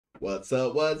What's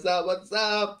up? What's up? What's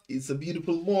up? It's a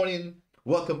beautiful morning.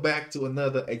 Welcome back to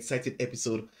another exciting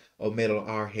episode of Metal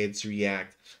Our Heads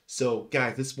React. So,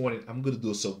 guys, this morning I'm gonna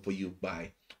do a song for you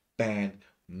by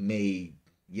BAND-MAID.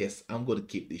 Yes, I'm gonna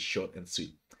keep this short and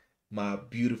sweet. My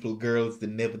beautiful girls, they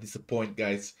never disappoint,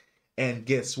 guys. And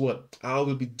guess what? I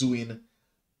will be doing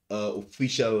a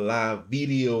official live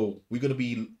video. We're gonna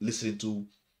be listening to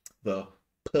the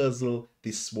puzzle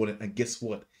this morning, and guess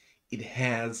what? It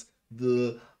has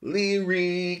the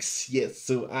lyrics. Yes,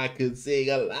 so I could sing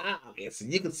along. Yes,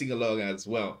 and you can sing along as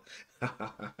well.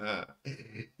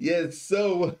 Yes,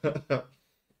 so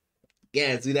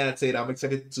yes, with that said, I'm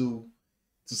excited to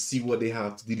see what they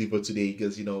have to deliver today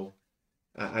because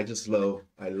I just love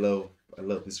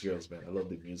these girls, man. I love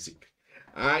the music.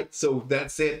 All right, so with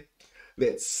that said,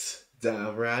 let's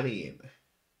dive right in.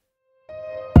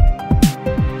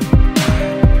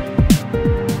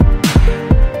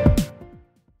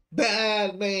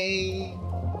 BAND-MAID.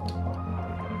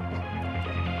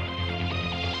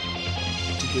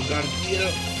 You gotta get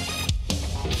up.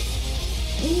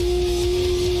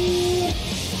 Ooh.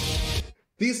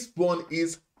 This one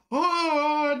is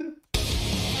hard.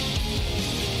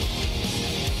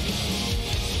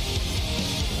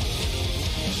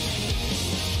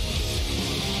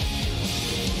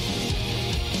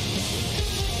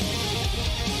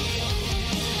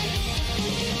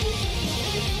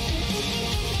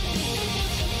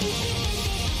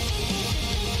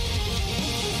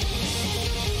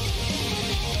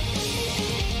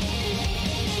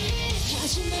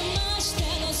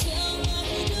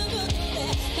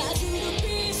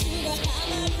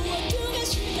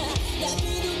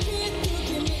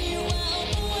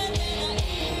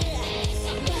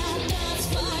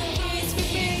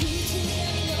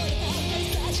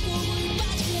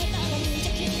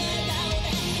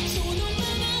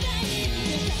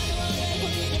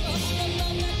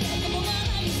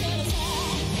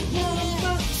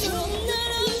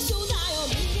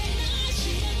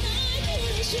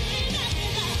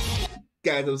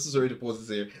 Guys, I'm so sorry to pause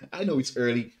this here. I know it's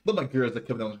early, but my girls are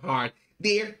coming on hard.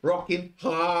 They're rocking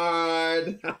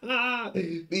hard.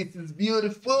 This is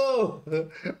beautiful.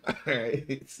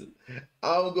 Alright, so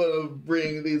I'm gonna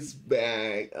bring this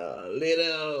back a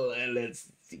little and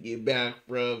let's take it back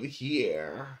from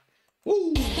here.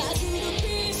 Woo.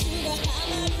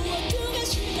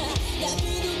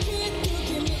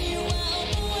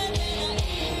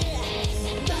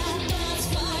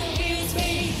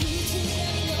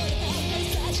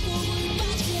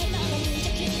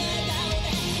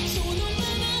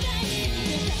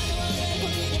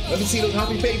 Let me see those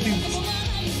happy faces.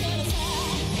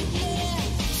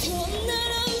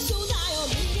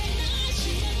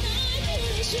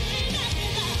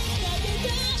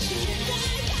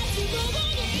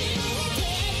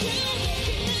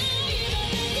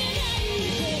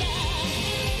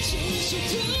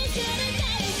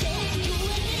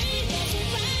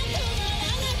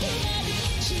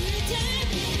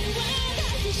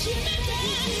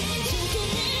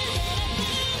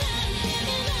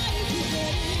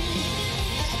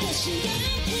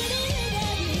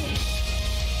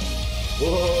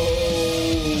 Whoa!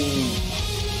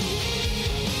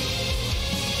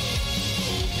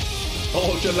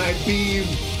 Ultralight beam!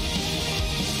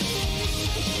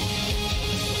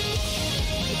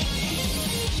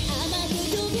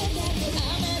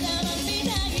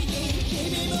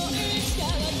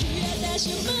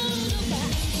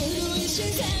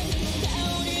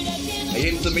 I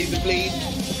hate this amazing blade.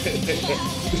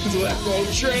 This is what I call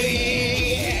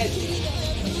training!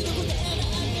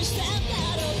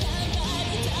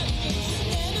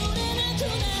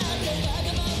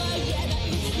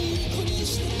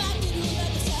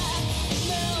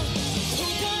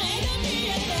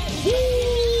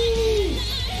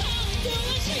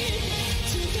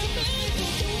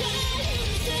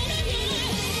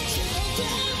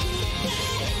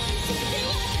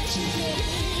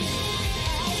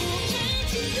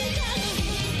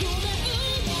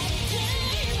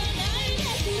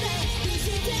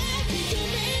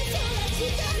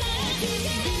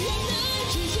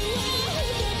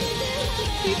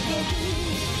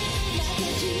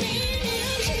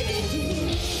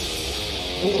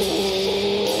 Oh.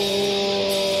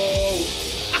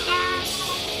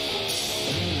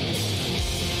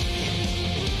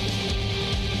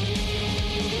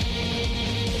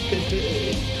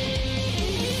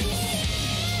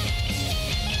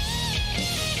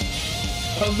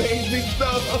 Amazing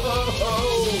stuff.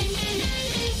 Oh.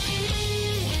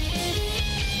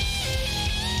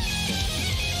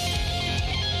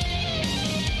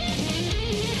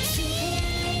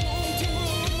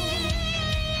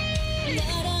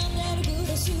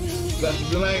 That's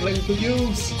the line let me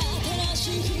use.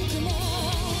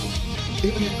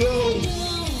 Here we go.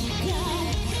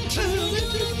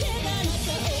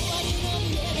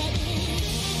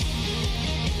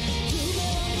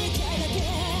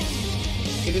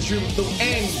 In this room no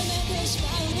end.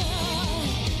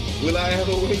 Will I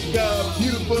ever wake up?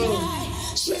 Beautiful.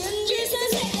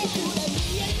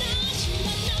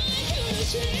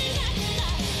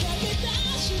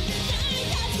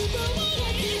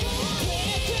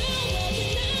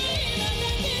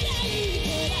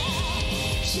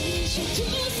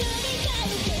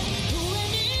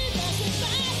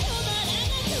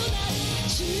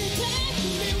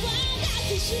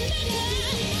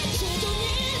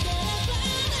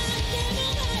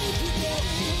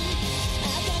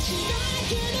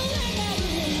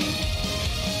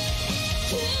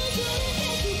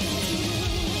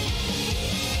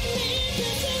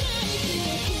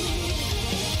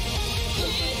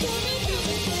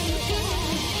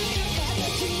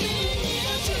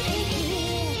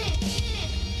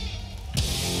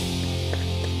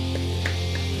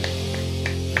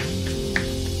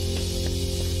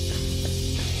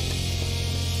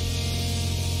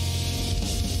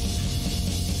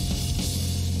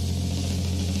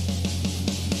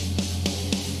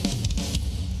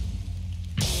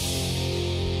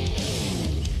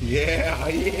 Yeah,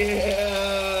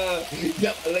 yeah.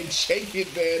 Got my leg shaking,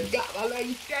 man. Got my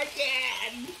leg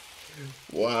shaking.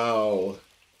 Wow.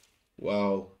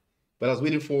 Wow. But I was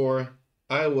waiting for,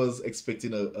 I was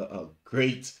expecting a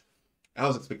great, I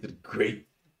was expecting a great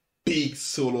big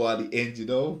solo at the end, you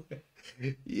know?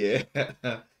 Yeah.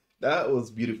 That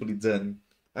was beautifully done.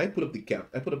 I put up the cap,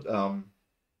 I put up the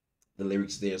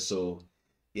lyrics there, so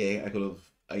yeah, I could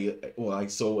have, well, I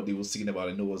saw what they were singing about,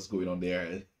 I know what's going on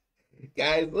there.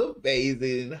 Guys,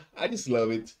 amazing. I just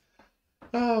love it.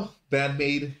 Oh,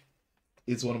 BAND-MAID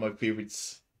is one of my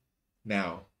favorites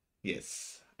now.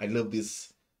 Yes, I love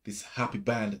this happy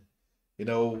band. You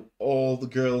know, all the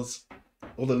girls,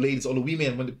 all the ladies, all the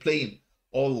women when they're playing,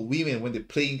 all the women when they're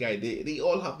playing, guys, they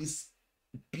all have this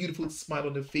beautiful smile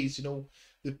on their face. You know,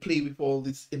 they play with all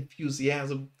this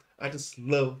enthusiasm. I just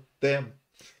love them.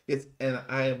 Yes, and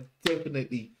I am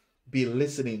definitely be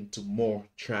listening to more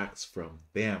tracks from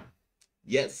them.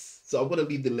 Yes, so I'm gonna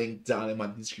leave the link down in my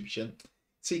description.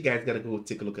 So you guys gotta go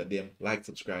take a look at them, like,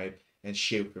 subscribe, and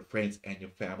share with your friends and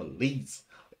your families.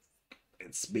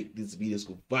 Let's make these videos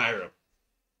go viral.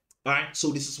 Alright, so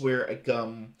this is where I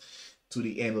come to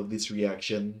the end of this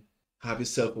reaction. Have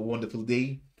yourself a wonderful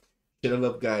day. Share the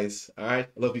love, guys. Alright,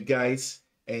 I love you guys.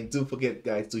 And don't forget,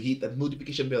 guys, to hit that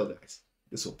notification bell, guys.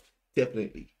 This will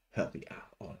definitely help me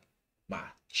out on my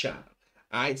channel.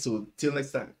 Alright, so till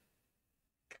next time.